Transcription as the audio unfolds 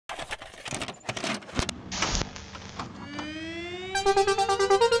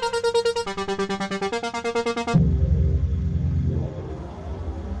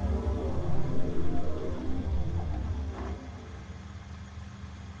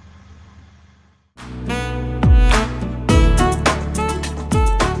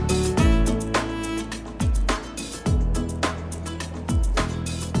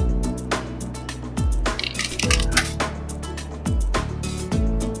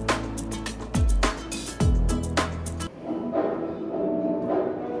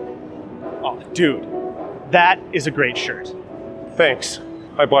Dude, that is a great shirt. Thanks.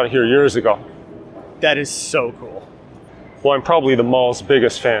 I bought it here years ago. That is so cool. Well, I'm probably the mall's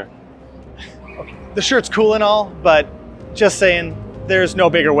biggest fan. Okay. The shirt's cool and all, but just saying, there's no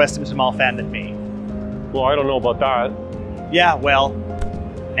bigger West Edmonton Mall fan than me. Well, I don't know about that. Yeah, well,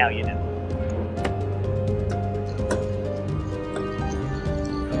 now you know.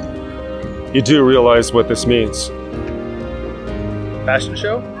 You do realize what this means. Fashion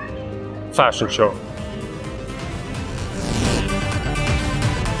show? Fashion show.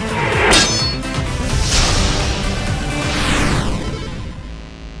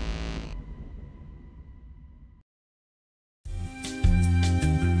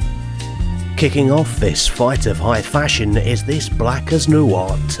 Kicking off this fight of high fashion is this black as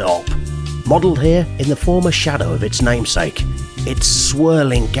noir top. Modelled here in the former shadow of its namesake, its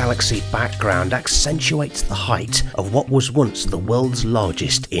swirling galaxy background accentuates the height of what was once the world's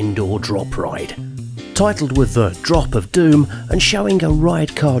largest indoor drop ride. Titled with the Drop of Doom and showing a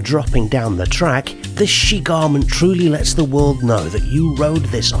ride car dropping down the track, this chic garment truly lets the world know that you rode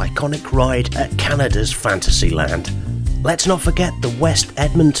this iconic ride at Canada's Fantasyland. Let's not forget the West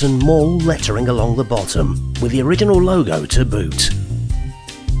Edmonton Mall lettering along the bottom, with the original logo to boot.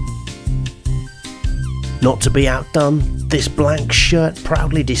 Not to be outdone, this blank shirt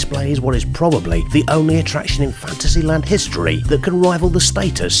proudly displays what is probably the only attraction in Fantasyland history that can rival the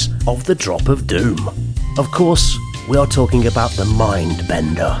status of the Drop of Doom. Of course, we are talking about the Mind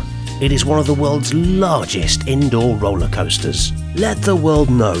Bender. It is one of the world's largest indoor roller coasters. Let the world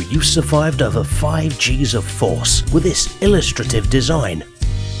know you survived over 5 Gs of force with this illustrative design.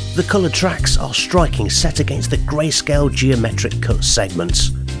 The coloured tracks are striking set against the grayscale geometric cut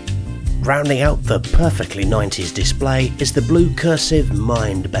segments. Rounding out the perfectly 90s display is the blue cursive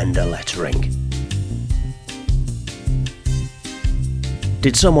Mind Bender lettering.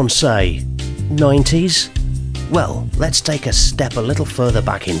 Did someone say 90s? Well, let's take a step a little further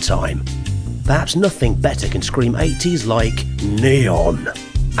back in time. Perhaps nothing better can scream 80s like neon.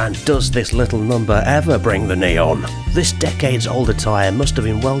 And does this little number ever bring the neon? This decades-old attire must have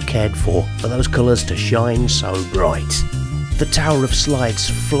been well cared for those colours to shine so bright. The Tower of Slides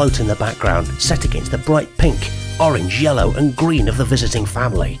float in the background, set against the bright pink, orange, yellow and green of the visiting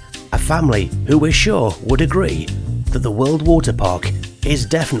family. A family who we're sure would agree that the World Water Park is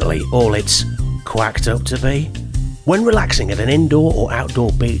definitely all it's quacked up to be. When relaxing at an indoor or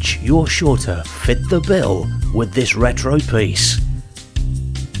outdoor beach, you're sure to fit the bill with this retro piece.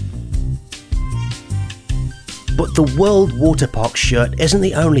 But the World Water Park shirt isn't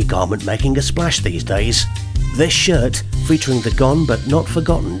the only garment making a splash these days. This shirt, featuring the gone but not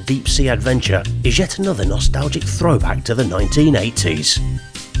forgotten deep sea adventure, is yet another nostalgic throwback to the 1980s.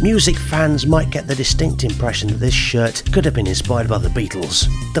 Music fans might get the distinct impression that this shirt could have been inspired by the Beatles.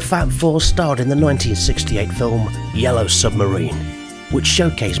 The Fab Four starred in the 1968 film Yellow Submarine, which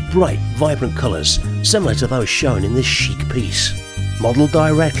showcased bright, vibrant colours similar to those shown in this chic piece. Modelled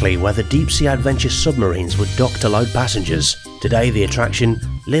directly where the deep sea adventure submarines would dock to load passengers, today the attraction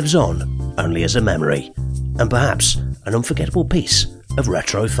lives on only as a memory, and perhaps an unforgettable piece of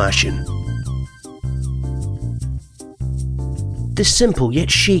retro fashion. This simple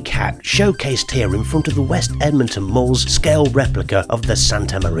yet chic hat, showcased here in front of the West Edmonton Mall's scale replica of the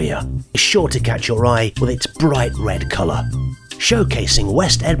Santa Maria, is sure to catch your eye with its bright red colour. Showcasing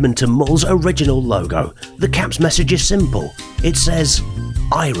West Edmonton Mall's original logo, the cap's message is simple. It says,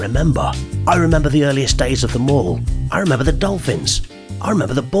 I remember. I remember the earliest days of the mall. I remember the dolphins. I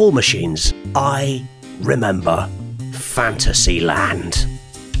remember the ball machines. I remember Fantasyland.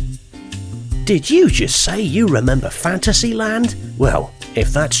 Did you just say you remember Fantasyland? Well,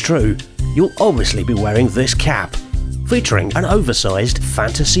 if that's true, you'll obviously be wearing this cap, featuring an oversized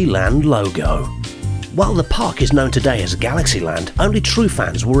Fantasyland logo. While the park is known today as Galaxyland, only true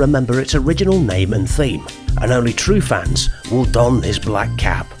fans will remember its original name and theme, and only true fans will don this black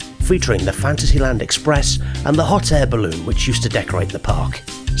cap, featuring the Fantasyland Express and the hot air balloon which used to decorate the park.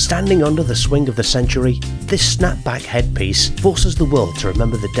 Standing under the swing of the century, this snapback headpiece forces the world to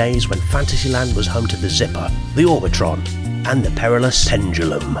remember the days when Fantasyland was home to the Zipper, the Orbitron, and the perilous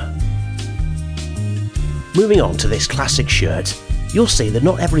Pendulum. Moving on to this classic shirt, you'll see that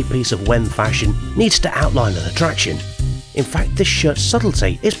not every piece of WEM fashion needs to outline an attraction. In fact, this shirt's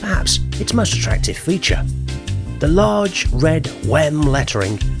subtlety is perhaps its most attractive feature. The large red WEM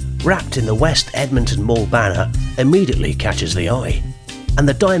lettering wrapped in the West Edmonton Mall banner immediately catches the eye. And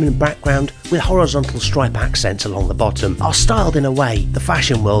the diamond background with horizontal stripe accents along the bottom are styled in a way the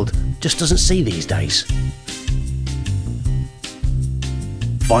fashion world just doesn't see these days.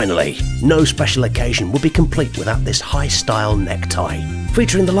 Finally, no special occasion would be complete without this high-style necktie,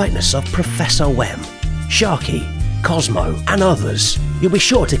 featuring the likeness of Professor WEM, Sharky, Cosmo and others. You'll be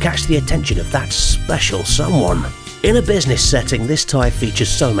sure to catch the attention of that special someone. In a business setting, this tie features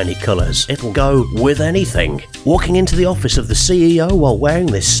so many colours, it'll go with anything. Walking into the office of the CEO while wearing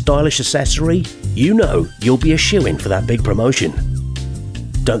this stylish accessory, you know you'll be a shoo-in for that big promotion.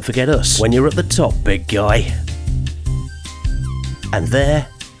 Don't forget us when you're at the top, big guy. And there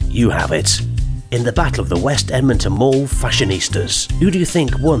you have it. In the battle of the West Edmonton Mall fashionistas, who do you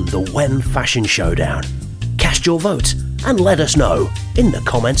think won the WEM Fashion Showdown? Cast your vote and let us know in the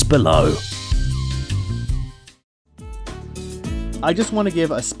comments below. I just want to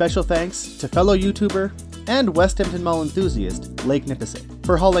give a special thanks to fellow YouTuber and West Edmonton Mall enthusiast, Lake Nipissing,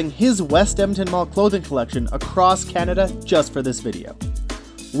 for hauling his West Edmonton Mall clothing collection across Canada just for this video.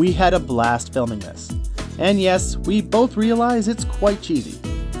 We had a blast filming this. And yes, we both realize it's quite cheesy,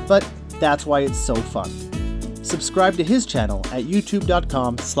 but that's why it's so fun. Subscribe to his channel at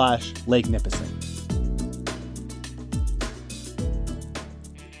youtube.com/LakeNipissing.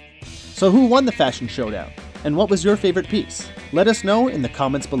 So who won the Fashion Showdown? And what was your favorite piece? Let us know in the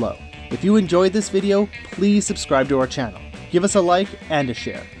comments below. If you enjoyed this video, please subscribe to our channel. Give us a like and a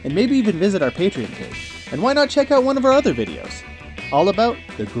share, and maybe even visit our Patreon page. And why not check out one of our other videos? All about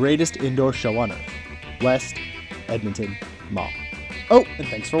the greatest indoor show on earth, West Edmonton Mall. Oh, and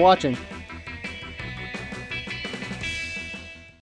thanks for watching.